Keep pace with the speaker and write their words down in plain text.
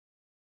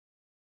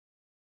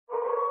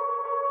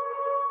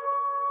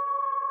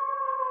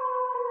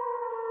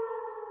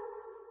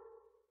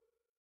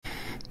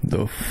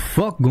The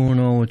fuck going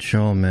on with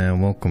y'all, man?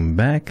 Welcome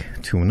back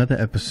to another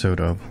episode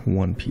of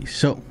One Piece.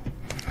 So,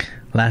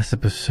 last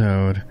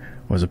episode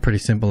was a pretty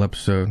simple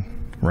episode,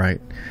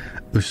 right?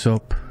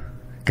 Usopp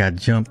got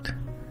jumped,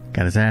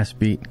 got his ass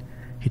beat.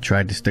 He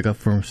tried to stick up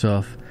for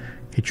himself.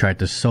 He tried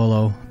to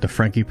solo the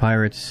Frankie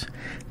pirates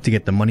to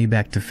get the money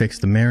back to fix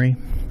the Mary,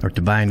 or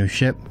to buy a new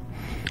ship,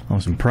 on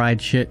some pride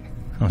shit,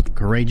 on some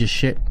courageous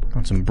shit,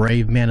 on some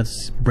brave man of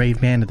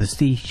the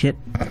sea shit.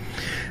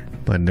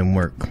 But it didn't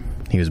work.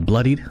 He was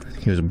bloodied,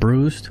 he was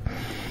bruised,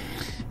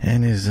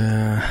 and his,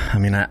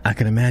 I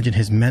can imagine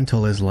his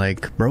mental is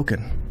like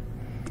broken.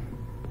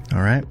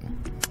 Alright?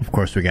 Of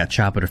course, we got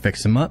Chopper to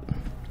fix him up,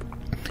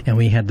 and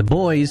we had the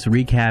boys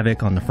wreak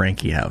havoc on the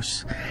Frankie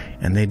house.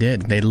 And they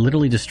did. They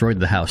literally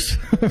destroyed the house.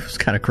 It was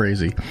kind of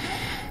crazy.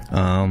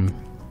 And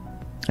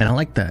I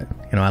like that.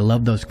 You know, I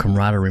love those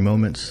camaraderie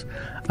moments.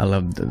 I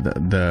love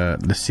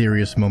the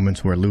serious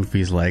moments where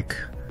Luffy's like,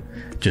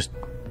 just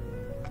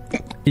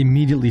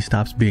immediately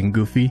stops being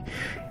goofy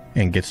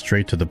and gets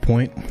straight to the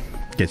point,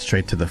 gets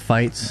straight to the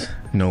fights,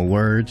 no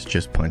words,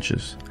 just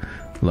punches.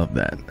 Love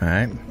that.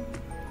 Alright,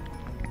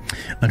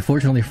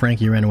 unfortunately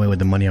Frankie ran away with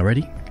the money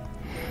already.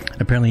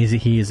 Apparently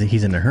he's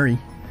in a hurry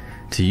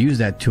to use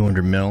that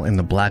 200 mil in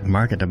the black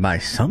market to buy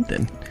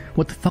something.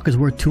 What the fuck is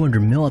worth 200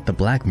 mil at the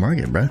black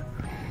market, bruh?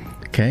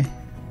 Okay,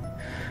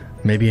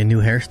 maybe a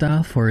new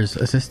hairstyle for his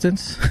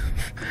assistants.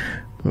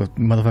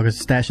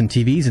 Motherfuckers stashing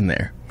TVs in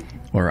there,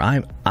 or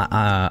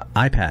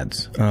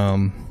iPads.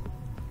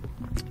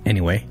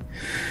 Anyway,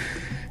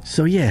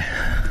 so yeah,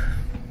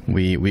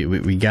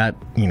 we got,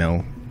 you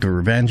know, the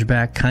revenge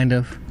back, kind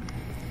of.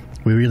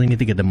 We really need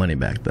to get the money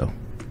back though,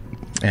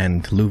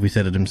 and Luffy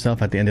said it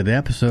himself at the end of the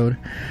episode.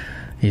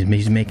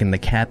 He's making the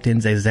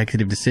captain's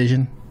executive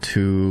decision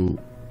to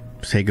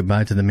say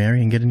goodbye to the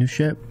Mary and get a new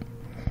ship,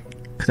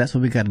 because that's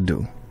what we got to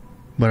do.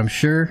 But I'm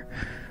sure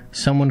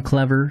someone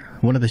clever,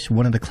 one of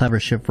the clever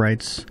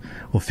shipwrights,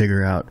 will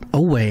figure out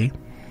a way,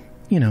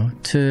 you know,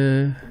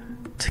 to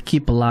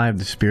keep alive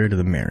the spirit of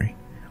the Mary,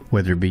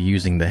 whether it be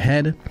using the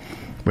head,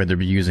 whether it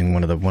be using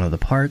one of the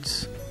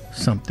parts,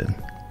 something.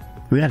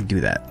 We got to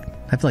do that.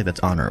 I feel like that's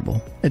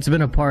honorable. It's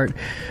been a part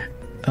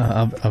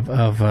of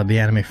the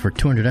anime for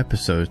 200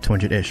 episodes,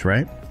 200-ish,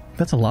 right?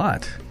 That's a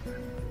lot.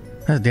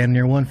 That's damn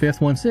near 1/5,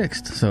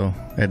 1/6. So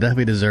it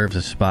definitely deserves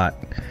a spot,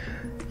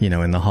 you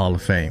know, in the Hall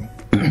of Fame.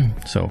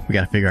 So we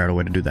got to figure out a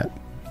way to do that.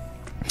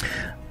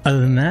 Other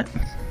than that,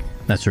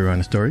 that's where we're on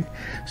the story.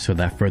 So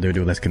without further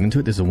ado, let's get into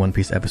it. This is a One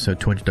Piece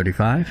episode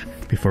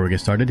 235. Before we get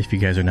started, if you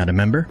guys are not a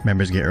member,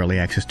 members get early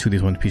access to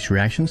these One Piece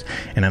reactions,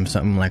 and I'm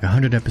something like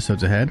 100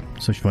 episodes ahead.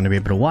 So if you want to be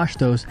able to watch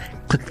those,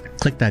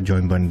 click that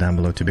join button down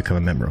below to become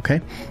a member, okay?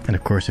 And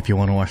of course, if you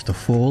want to watch the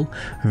full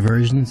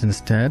versions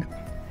instead,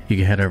 you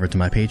can head over to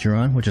my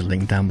Patreon, which is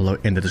linked down below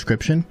in the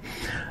description.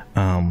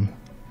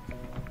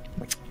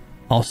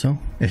 Also,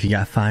 if you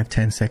got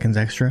 5-10 seconds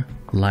extra,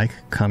 like,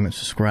 comment,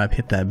 subscribe,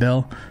 hit that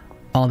bell,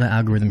 all that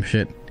algorithm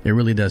shit. It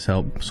really does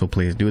help, so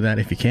please do that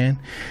if you can.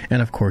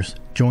 And of course,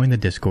 join the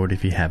Discord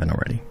if you haven't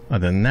already.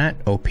 Other than that,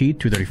 OP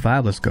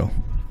 235, let's go.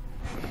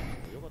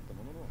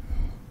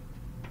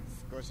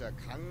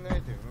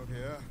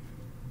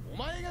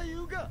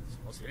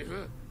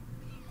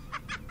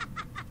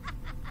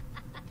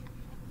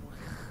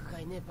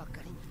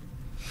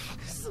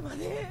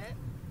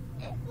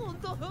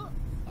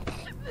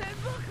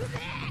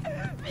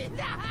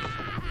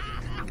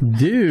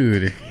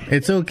 Dude,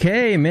 it's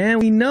okay, man.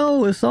 We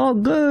know it's all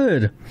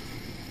good.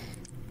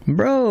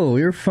 Bro,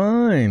 you're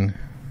fine.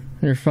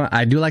 You're fine.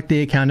 I do like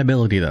the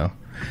accountability, though.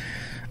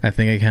 I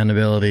think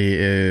accountability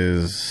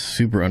is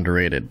super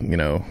underrated. You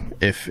know,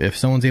 if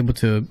someone's able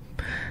to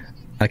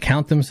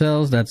account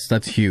themselves,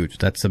 that's huge.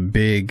 That's a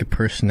big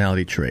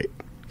personality trait,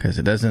 because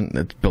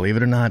believe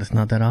it or not, it's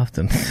not that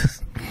often.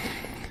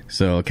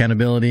 So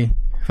accountability,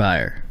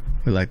 fire.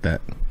 We like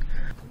that.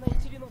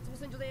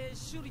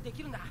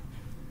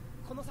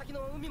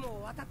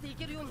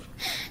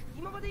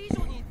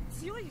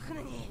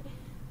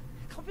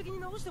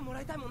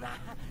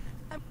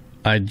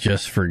 I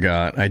just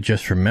forgot. I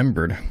just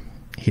remembered.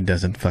 He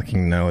doesn't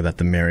fucking know that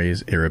the Mary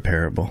is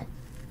irreparable.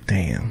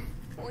 Damn.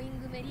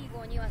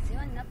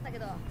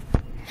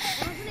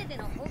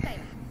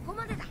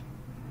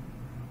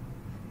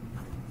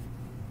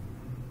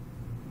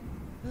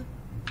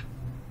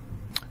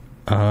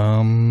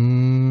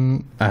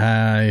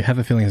 I have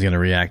a feeling he's gonna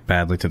react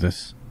badly to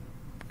this,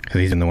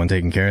 because he's the one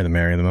taking care of the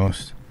Mary the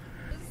most.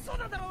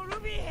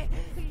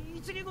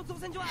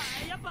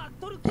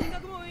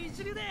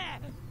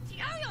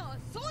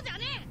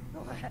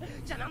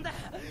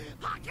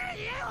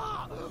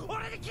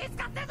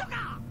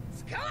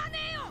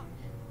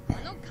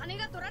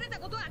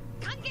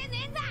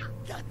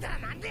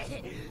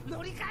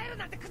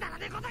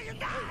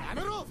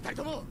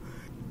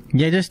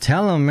 Yeah, just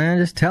tell him, man.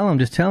 Just tell him.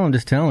 This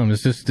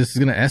is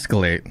gonna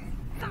escalate.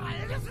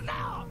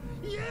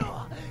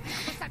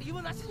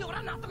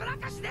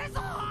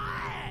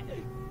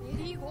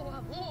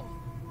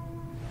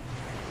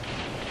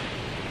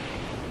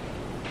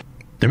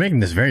 They're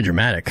making this very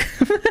dramatic.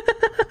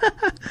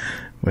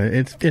 But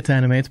it's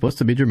anime. It's supposed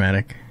to be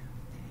dramatic.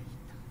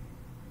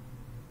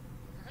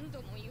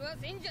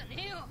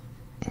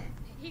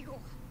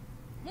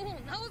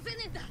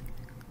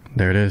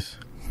 There it is.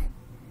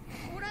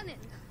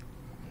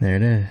 There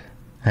it is.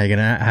 How you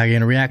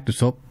gonna react to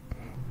Usopp?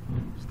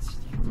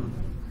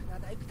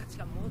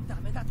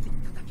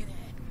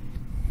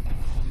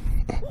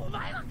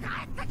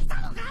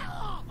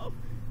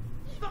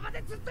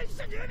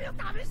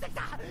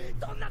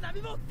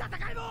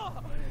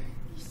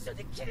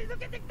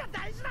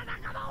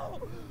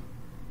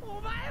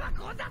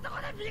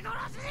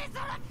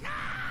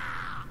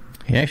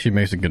 He actually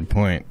makes a good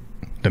point.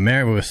 The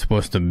Mary was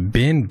supposed to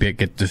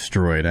get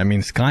destroyed. I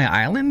mean, Sky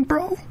Island,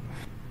 bro?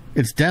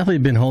 It's definitely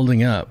been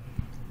holding up.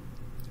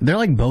 They're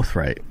like both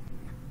right.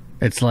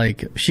 It's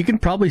like she can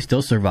probably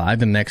still survive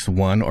the next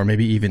one or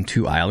maybe even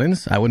 2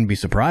 islands. I wouldn't be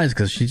surprised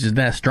because she's just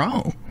that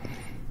strong.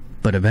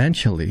 But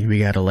eventually, we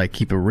gotta like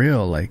keep it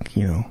real. Like,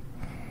 you know,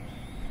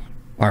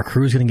 our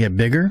crew's gonna get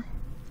bigger.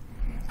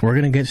 We're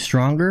gonna get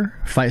stronger,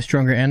 fight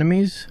stronger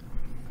enemies.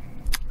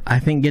 I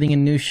think getting a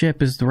new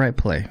ship is the right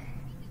play.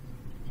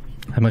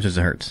 As much as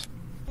it hurts.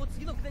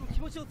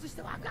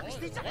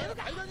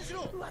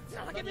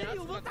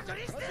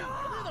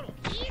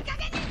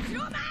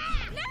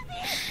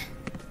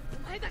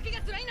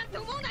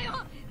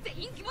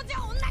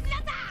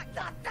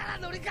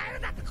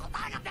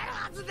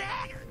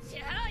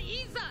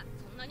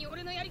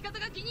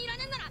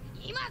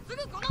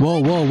 Whoa,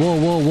 whoa, whoa,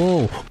 whoa,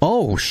 whoa.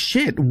 Oh,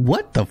 shit.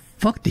 What the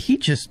fuck did he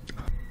just...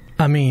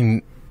 I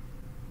mean,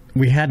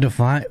 we had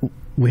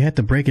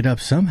to break it up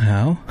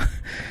somehow.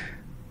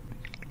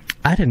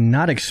 I did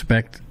not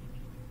expect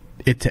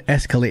it to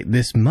escalate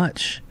this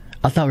much.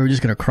 I thought we were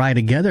just gonna cry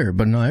together,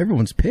 but no,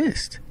 everyone's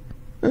pissed.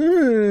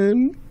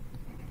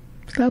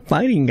 Stop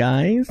fighting,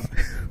 guys.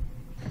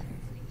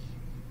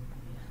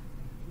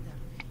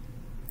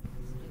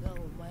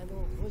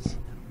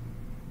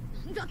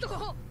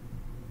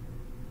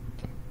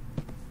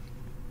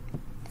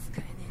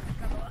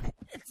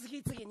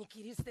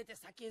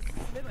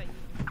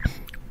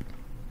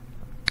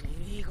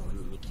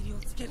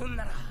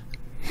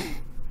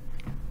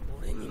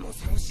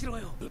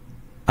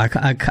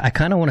 I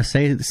kind of want to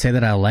say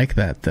that I like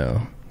that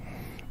though.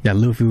 Yeah,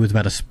 Luffy was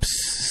about to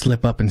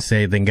slip up and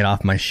say, "Then get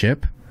off my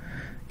ship,"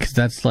 because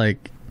that's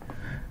like,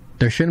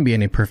 there shouldn't be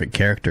any perfect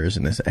characters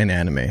in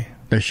anime.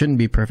 There shouldn't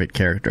be perfect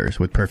characters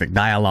with perfect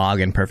dialogue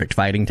and perfect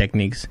fighting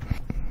techniques.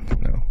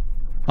 No.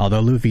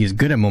 Although Luffy is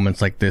good at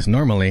moments like this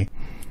normally,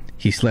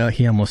 he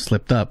almost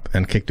slipped up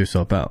and kicked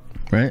Usopp out.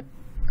 Right?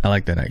 I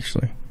like that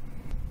actually.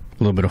 A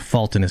little bit of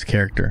fault in his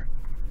character.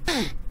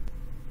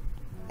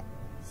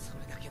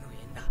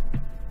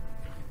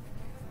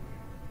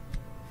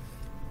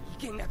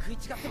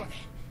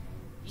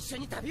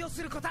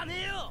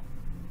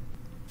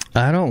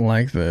 I don't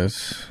like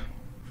this.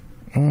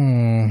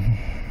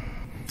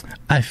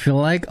 I feel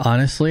like,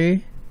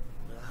 honestly,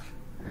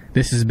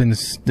 this has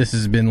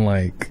been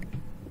like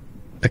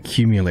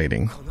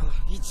accumulating.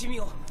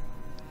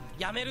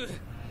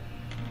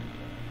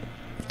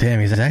 Damn,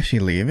 he's actually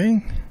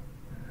leaving?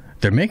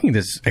 They're making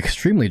this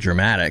extremely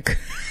dramatic.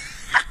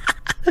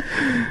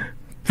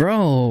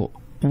 Bro,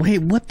 wait,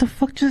 what the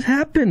fuck just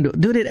happened?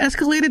 Dude, it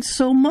escalated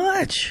so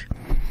much.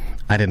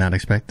 I did not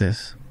expect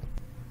this.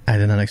 I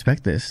did not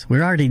expect this.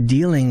 We're already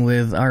dealing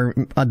with our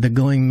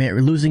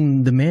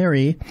losing the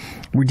Mary.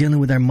 We're dealing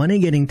with our money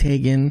getting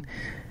taken,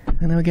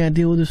 and now we gotta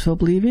deal with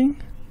Usopp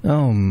leaving.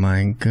 Oh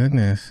my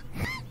goodness.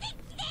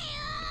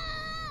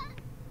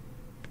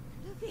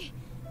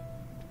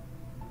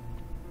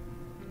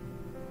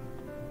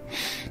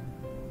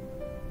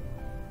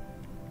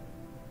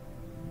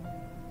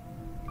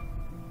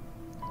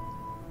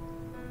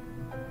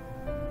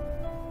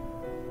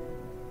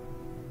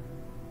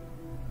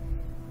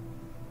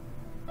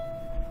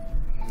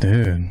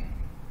 Dude,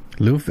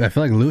 Luffy, I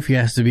feel like Luffy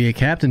has to be a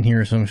captain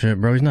here or some shit,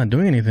 bro. He's not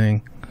doing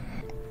anything.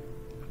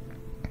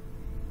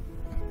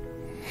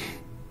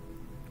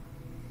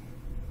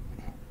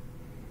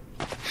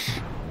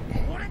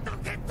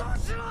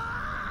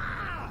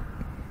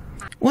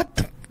 What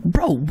the,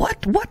 bro,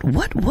 what?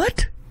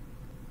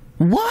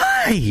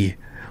 Why?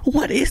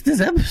 What is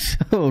this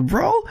episode,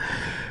 bro?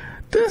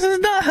 This is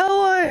not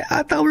how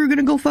I thought we were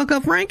gonna go fuck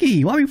up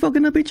Frankie. Why are we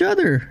fucking up each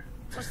other?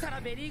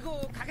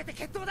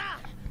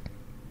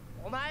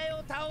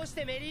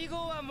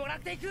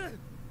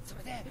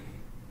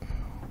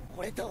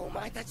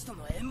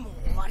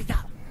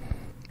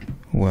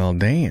 Well,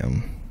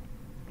 damn.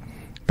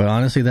 But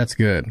honestly, that's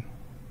good,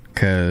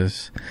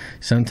 cause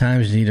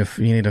sometimes you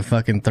need to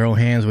fucking throw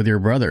hands with your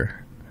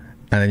brother,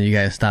 and then you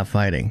guys stop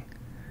fighting.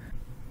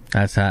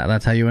 That's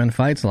how you end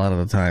fights a lot of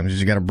the times. You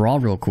just gotta brawl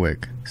real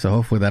quick. So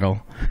hopefully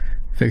that'll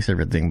fix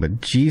everything.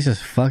 But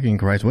Jesus fucking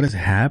Christ, what is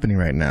happening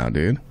right now,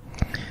 dude?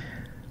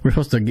 We're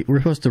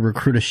supposed to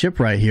recruit a ship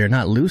right here,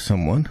 not lose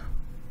someone.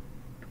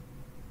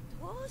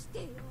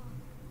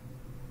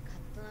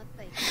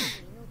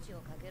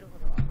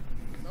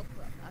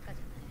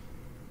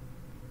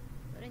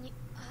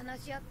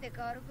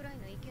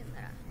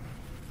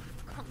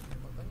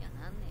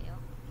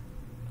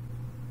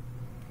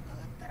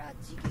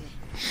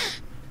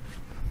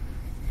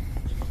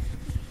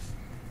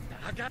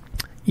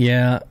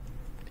 Yeah,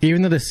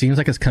 even though this seems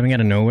like it's coming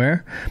out of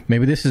nowhere,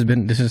 maybe this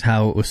is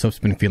how Usopp's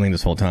been feeling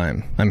this whole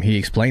time. I mean, he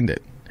explained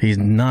it. He's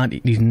not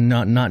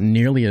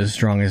nearly as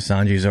strong as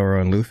Sanji,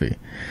 Zoro, and Luffy,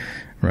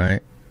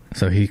 right?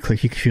 So he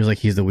feels like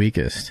he's the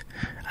weakest.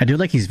 I do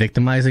like he's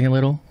victimizing a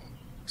little,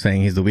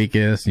 saying he's the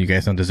weakest, you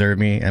guys don't deserve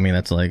me. I mean,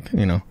 that's like,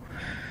 you know,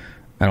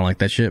 I don't like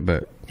that shit,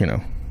 but, you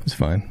know, it's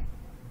fine.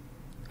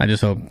 I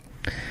just hope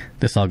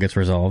this all gets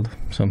resolved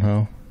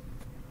somehow.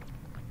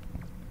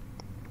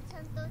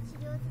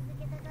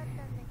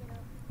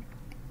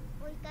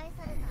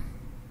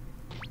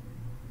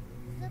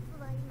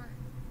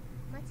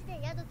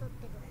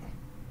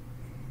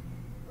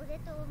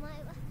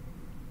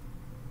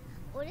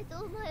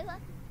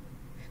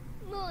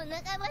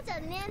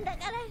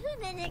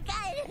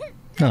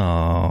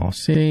 Oh,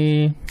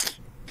 see?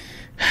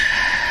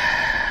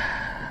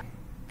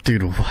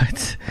 Dude,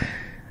 what?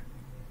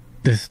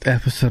 This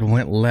episode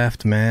went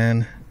left,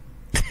 man.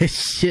 This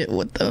shit,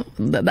 what the...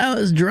 That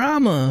was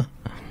drama.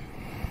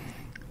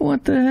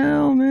 What the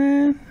hell,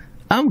 man?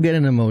 I'm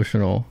getting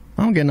emotional.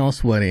 I'm getting all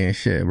sweaty and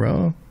shit,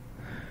 bro.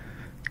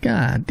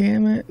 God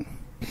damn it.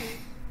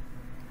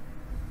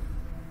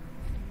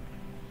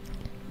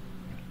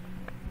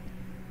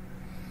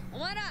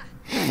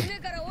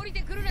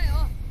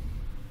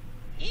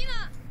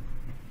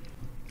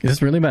 Is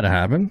this really about to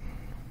happen?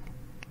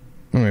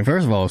 I mean,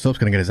 first of all, Soap's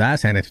gonna get his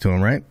ass handed to him,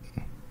 right?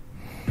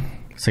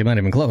 So he's not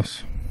even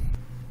close.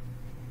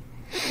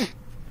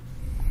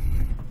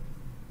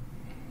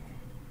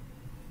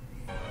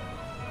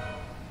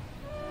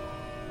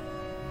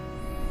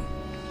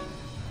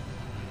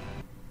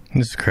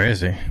 This is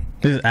crazy.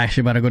 This is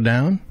actually about to go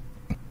down?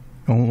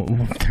 Oh,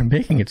 they're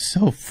making it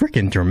so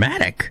freaking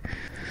dramatic.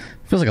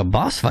 Feels like a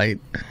boss fight.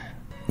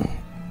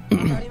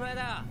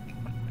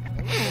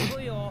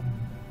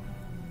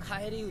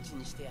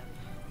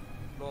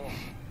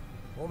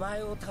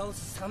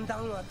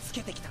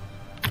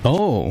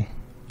 Oh,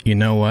 you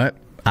know what?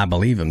 I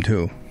believe him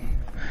too.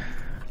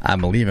 I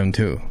believe him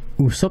too.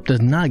 Usopp does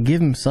not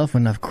give himself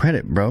enough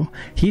credit, bro.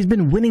 He's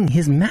been winning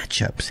his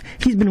matchups.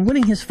 He's been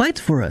winning his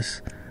fights for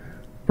us.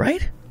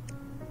 Right?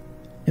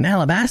 In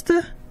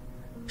Alabasta?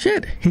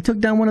 Shit, he took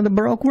down one of the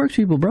Baroque Works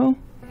people, bro.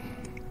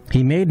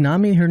 He made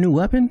Nami her new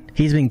weapon.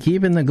 He's been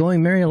keeping the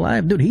Going Merry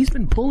alive. Dude, he's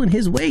been pulling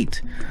his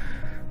weight.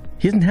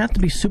 He doesn't have to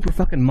be super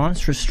fucking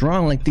monstrous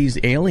strong like these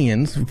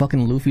aliens,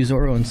 fucking Luffy,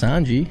 Zoro, and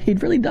Sanji. He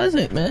really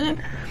doesn't,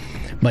 man.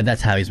 But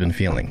that's how he's been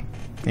feeling.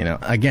 You know,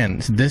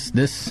 again,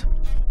 this...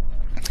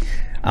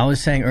 I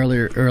was saying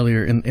earlier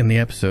in the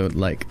episode,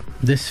 like,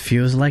 this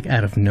feels like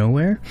out of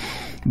nowhere,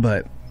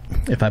 but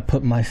if I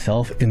put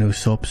myself in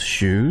Usopp's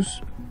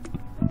shoes,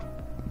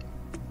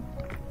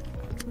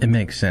 it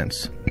makes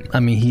sense.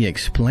 I mean, he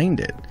explained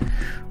it,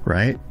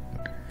 right?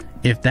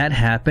 If that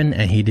happened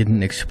and he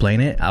didn't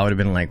explain it, I would have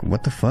been like,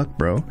 what the fuck,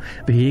 bro?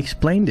 But he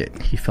explained it.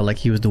 He felt like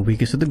he was the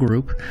weakest of the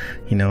group,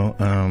 you know.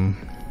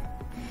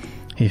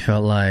 He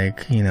felt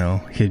like, you know,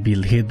 he'd be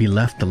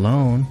left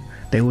alone.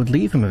 They would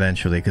leave him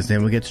eventually because they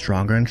would get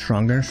stronger and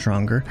stronger and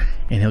stronger,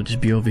 and he'll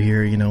just be over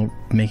here, you know,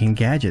 making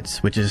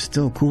gadgets, which is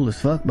still cool as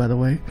fuck, by the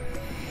way.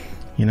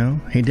 You know,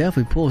 he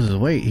definitely pulls his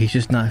weight. He's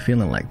just not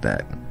feeling like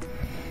that,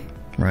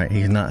 right?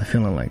 He's not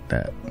feeling like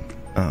that.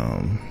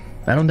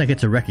 I don't think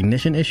it's a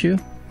recognition issue.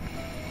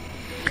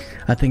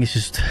 I think it's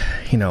just,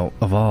 you know,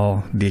 of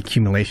all the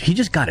accumulation, he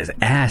just got his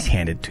ass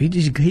handed to. He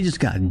just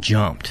got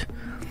jumped.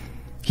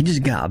 He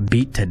just got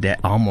beat to death,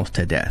 almost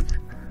to death.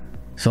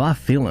 So I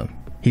feel him.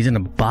 He's in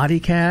a body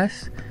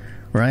cast,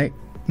 right?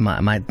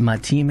 My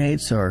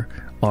teammates are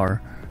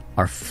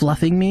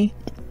fluffing me,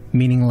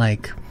 meaning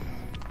like,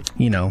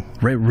 you know,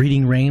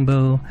 reading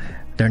Rainbow.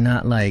 They're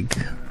not like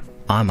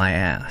on my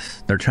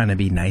ass. They're trying to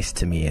be nice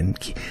to me. And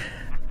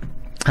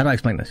how do I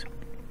explain this?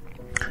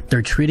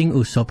 They're treating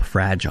Usopp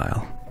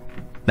fragile.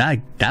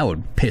 That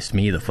would piss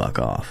me the fuck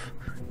off.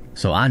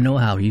 So I know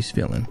how he's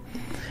feeling.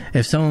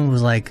 If someone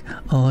was like,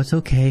 "Oh, it's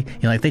okay,"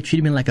 you know, like they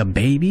treated me like a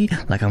baby,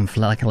 like I'm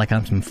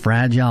some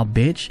fragile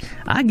bitch,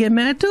 I'd get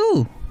mad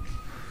too.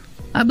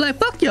 I'd be like,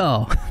 "Fuck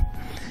y'all."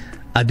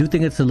 I do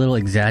think it's a little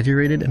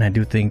exaggerated, and I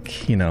do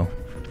think, you know,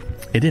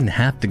 it didn't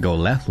have to go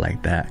left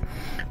like that.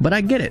 But I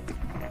get it.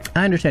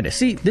 I understand it.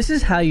 See, this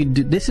is how you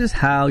do. This is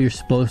how you're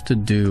supposed to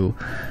do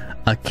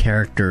a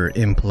character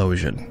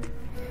implosion,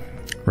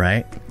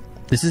 right?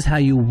 This is how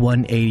you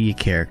 180 a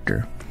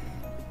character.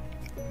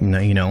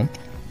 You know.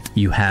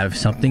 You have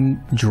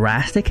something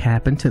drastic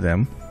happen to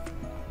them.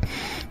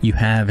 You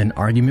have an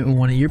argument with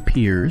one of your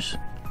peers.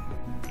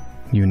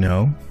 You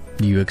know,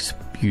 you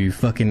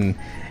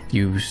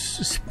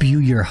spew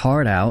your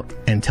heart out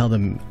and tell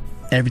them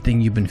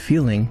everything you've been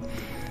feeling,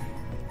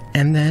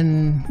 and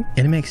then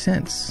it makes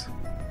sense.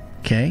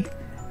 Okay?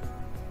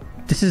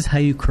 This is how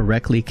you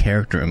correctly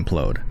character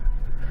implode.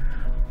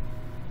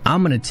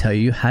 I'm gonna tell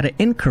you how to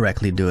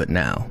incorrectly do it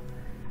now.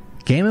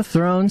 Game of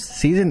Thrones,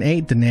 Season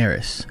 8,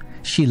 Daenerys.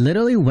 She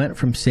literally went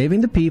from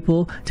saving the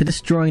people to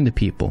destroying the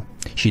people.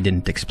 She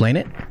didn't explain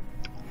it.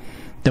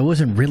 There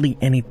wasn't really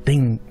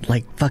anything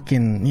like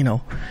fucking, you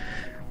know.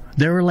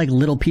 There were like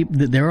little people.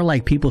 There were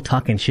like people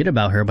talking shit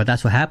about her, but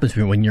that's what happens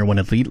when you're one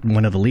of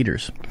the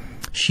leaders.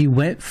 She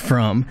went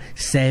from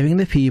saving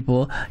the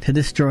people to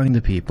destroying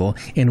the people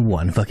in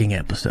one fucking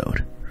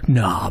episode.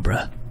 Nah,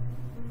 bruh.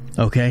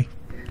 Okay,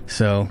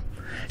 so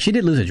she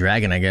did lose a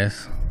dragon, I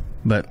guess,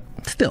 but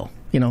still,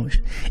 you know,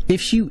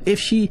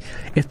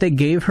 if they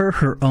gave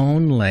her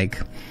own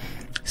like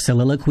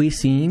soliloquy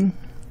scene,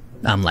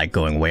 I'm like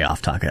going way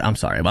off topic. I'm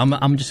sorry, but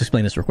I'm just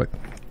explaining this real quick.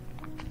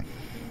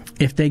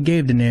 If they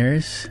gave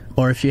Daenerys,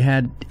 or if they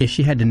had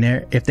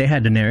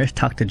Daenerys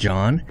talk to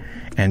Jon,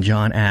 and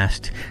Jon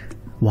asked,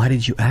 "Why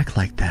did you act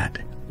like that?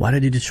 Why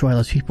did you destroy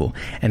those people?"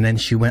 And then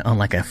she went on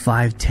like a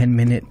 5-10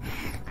 minute,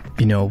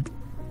 you know,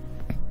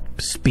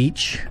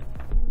 speech,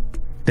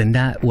 then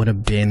that would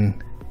have been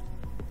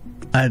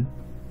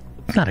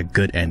not a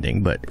good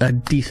ending, but a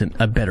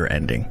better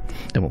ending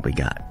than what we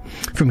got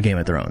from Game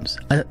of Thrones.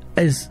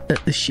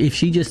 If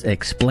she just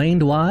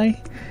explained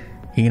why,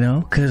 you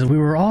know, because we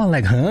were all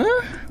like, huh?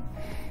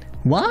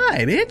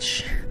 Why,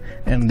 bitch?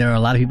 And there are a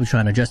lot of people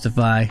trying to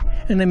justify,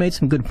 and they made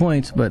some good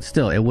points, but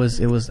still, it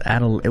was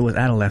out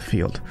of left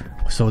field.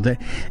 So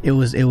that it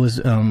was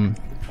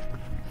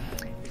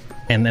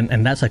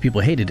and that's why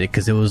people hated it,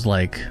 because it was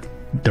like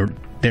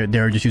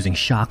they're just using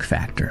shock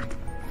factor,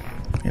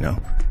 you know,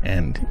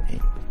 and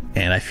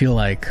I feel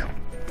like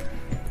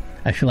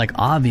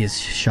obvious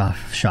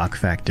shock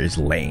factor is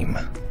lame,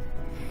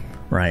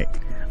 right?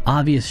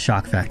 Obvious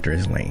shock factor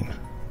is lame.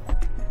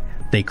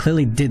 They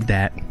clearly did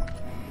that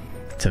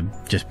to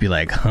just be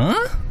like,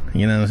 huh?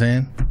 You know what I'm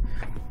saying?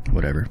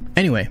 Whatever.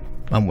 Anyway,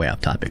 I'm way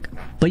off topic.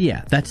 But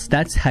yeah,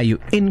 that's how you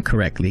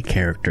incorrectly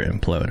character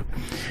implode.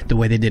 The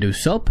way they did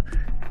Usopp,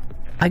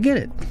 I get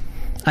it.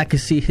 I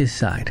could see his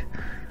side.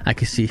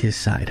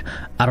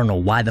 I don't know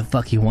why the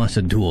fuck he wants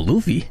to duel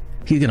Luffy.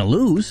 He's gonna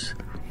lose.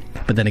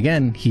 But then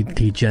again, he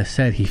just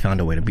said he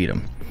found a way to beat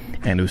him.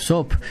 And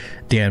Usopp,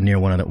 damn near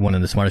one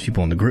of the smartest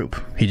people in the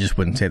group. He just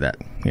wouldn't say that,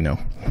 you know.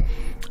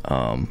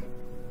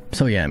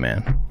 So yeah,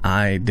 man,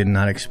 I did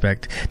not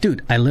expect,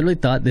 dude, I literally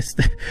thought this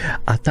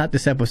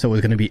episode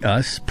was gonna be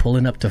us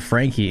pulling up to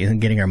Frankie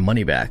and getting our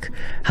money back.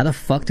 How the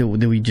fuck did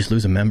we just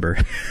lose a member?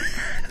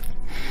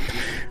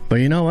 But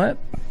you know what?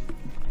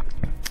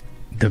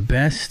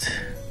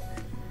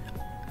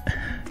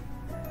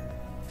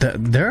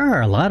 There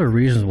are a lot of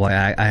reasons why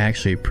I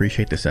actually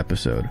appreciate this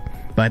episode,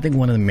 but I think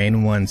one of the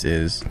main ones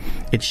is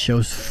it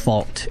shows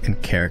fault in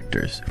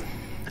characters.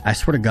 I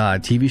swear to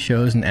God, TV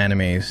shows and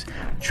animes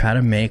try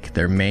to make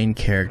their main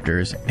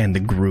characters and the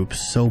group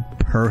so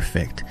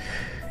perfect.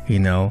 You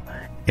know,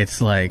 it's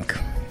like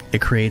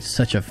it creates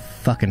such a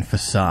fucking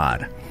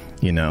facade,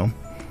 you know?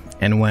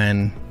 And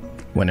when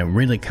it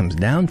really comes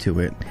down to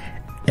it,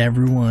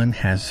 everyone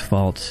has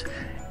faults.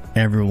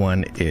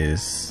 Everyone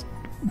is,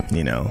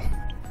 you know,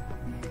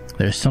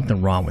 there's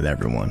something wrong with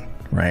everyone,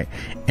 right?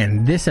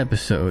 And this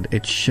episode,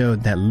 it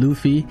showed that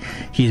Luffy,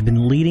 he's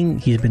been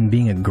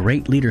being a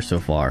great leader so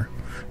far,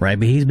 right?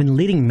 But he's been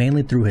leading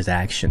mainly through his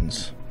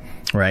actions,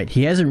 right?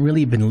 He hasn't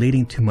really been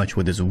leading too much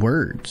with his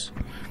words.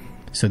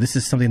 So this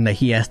is something that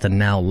he has to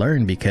now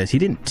learn, because he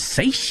didn't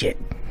say shit.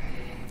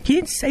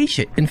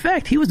 In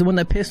fact, he was the one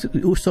that pissed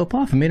Usopp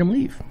off and made him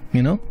leave,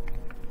 you know?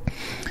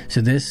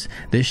 So this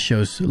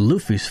shows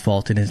Luffy's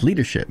fault in his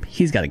leadership.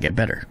 He's got to get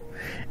better.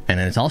 And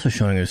it's also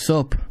showing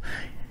Usopp,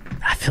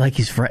 I feel like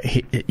he's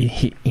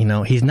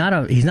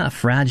not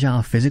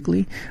fragile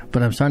physically,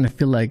 but I'm starting to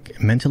feel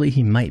like mentally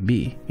he might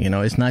be. You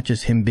know, it's not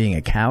just him being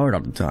a coward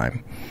all the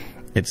time.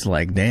 It's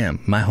like, damn,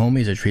 my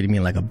homies are treating me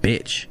like a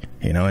bitch,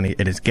 you know, and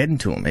it is getting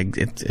to him.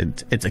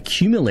 It's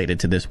accumulated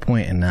to this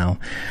point, and now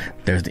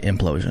there's the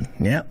implosion.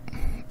 Yep.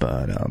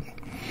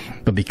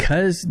 But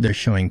because they're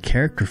showing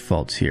character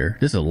faults here,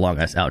 this is a long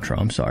ass outro.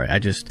 I'm sorry.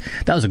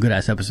 That was a good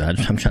ass episode.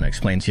 I'm trying to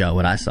explain to y'all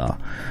what I saw.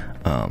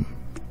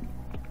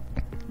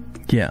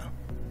 Yeah.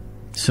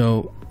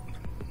 So,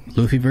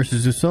 Luffy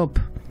versus Usopp.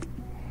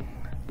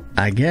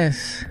 I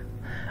guess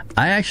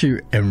I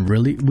actually am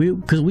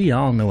because we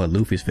all know what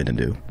Luffy's finna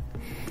do.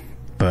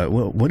 But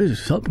what is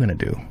Usopp gonna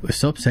do?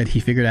 Usopp said he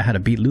figured out how to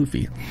beat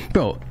Luffy.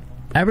 Bro,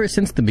 ever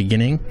since the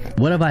beginning,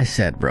 what have I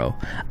said, bro?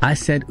 I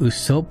said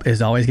Usopp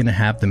is always gonna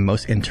have the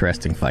most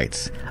interesting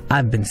fights.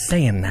 I've been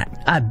saying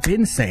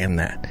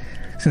that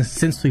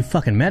since we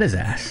fucking met his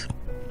ass.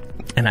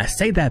 And I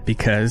say that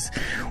because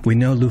we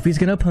know Luffy's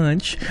gonna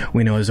punch,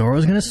 we know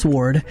Zoro's gonna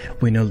sword,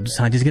 we know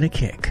Sanji's gonna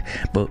kick,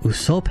 but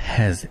Usopp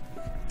has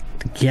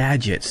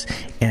gadgets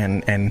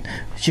and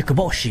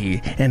shikaboshi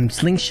and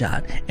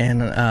slingshot and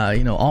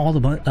you know,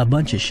 a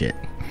bunch of shit,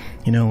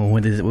 you know,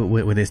 with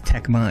his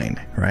tech mind,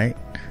 right?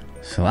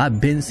 So I've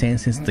been saying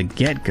since the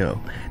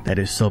get-go that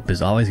Usopp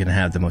is always gonna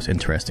have the most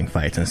interesting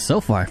fights, and so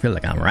far I feel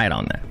like I'm right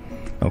on that.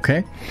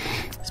 Okay,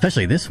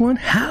 especially this one.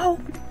 How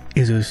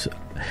is Usopp?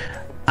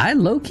 I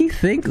low-key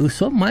think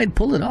Usopp might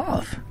pull it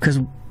off, because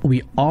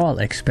we all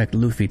expect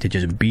Luffy to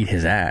just beat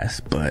his ass,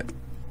 but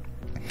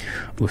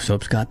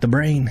Usopp's got the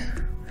brain,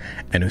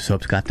 and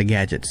Usopp's got the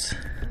gadgets.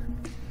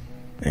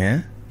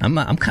 Yeah, I'm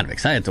kind of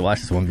excited to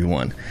watch this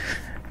 1v1.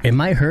 it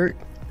might hurt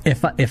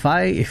if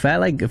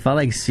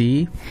I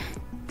see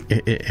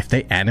if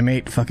they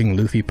animate fucking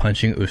Luffy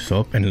punching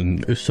Usopp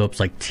and Usopp's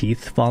like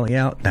teeth falling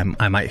out, then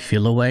I might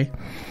feel away.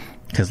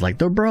 Cause like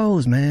they're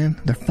bros, man.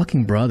 They're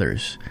fucking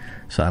brothers.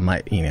 So I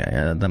might,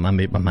 I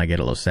might get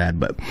a little sad.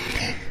 But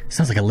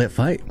sounds like a lit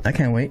fight. I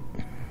can't wait.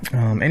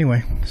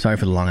 Anyway, sorry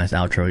for the long ass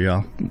outro,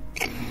 y'all.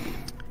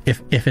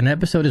 If an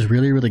episode is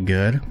really really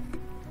good,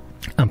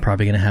 I'm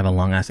probably gonna have a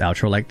long ass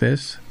outro like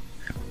this.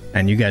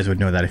 And you guys would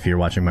know that if you're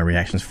watching my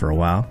reactions for a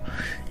while,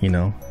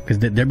 because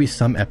there'd be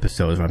some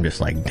episodes where I'm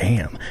just like,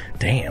 damn.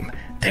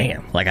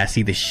 Like I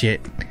see the shit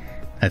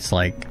that's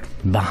like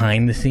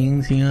behind the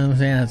scenes, you know what I'm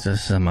saying? That's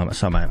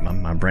just how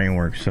my brain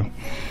works. So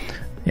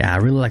yeah, I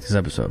really like this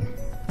episode.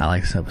 I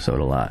like this episode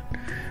a lot.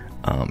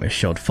 It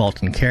showed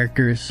fault in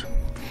characters.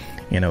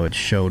 It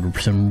showed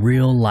some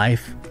real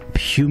life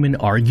human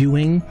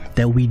arguing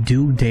that we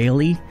do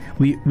daily.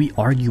 We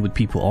argue with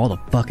people all the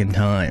fucking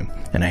time,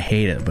 and I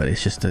hate it, but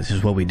it's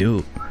just what we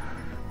do.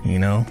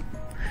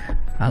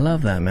 I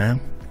love that,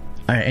 man.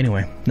 All right,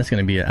 anyway, that's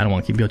gonna be it. I don't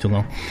want to keep you too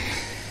long.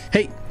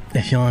 Hey,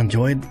 if y'all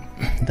enjoyed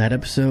that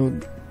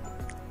episode,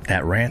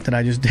 that rant that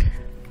I just did,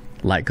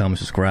 like, comment,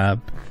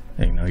 subscribe.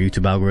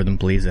 YouTube algorithm,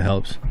 please, it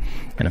helps.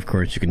 And of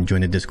course, you can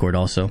join the Discord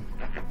also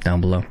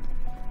down below.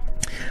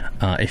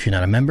 If you're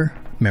not a member,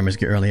 members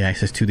get early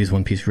access to these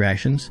One Piece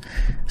reactions.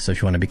 So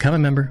if you want to become a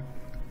member,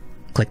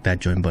 click that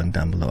join button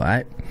down below.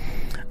 Alright.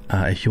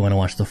 If you want to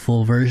watch the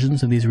full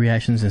versions of these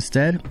reactions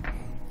instead,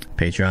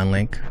 Patreon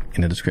link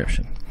in the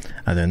description.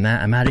 Other than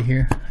that, I'm out of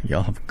here.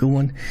 Y'all have a good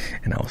one,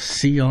 and I will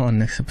see y'all on the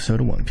next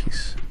episode of One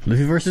Piece.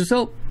 Luffy versus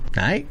Soap.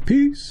 Alright,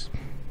 peace.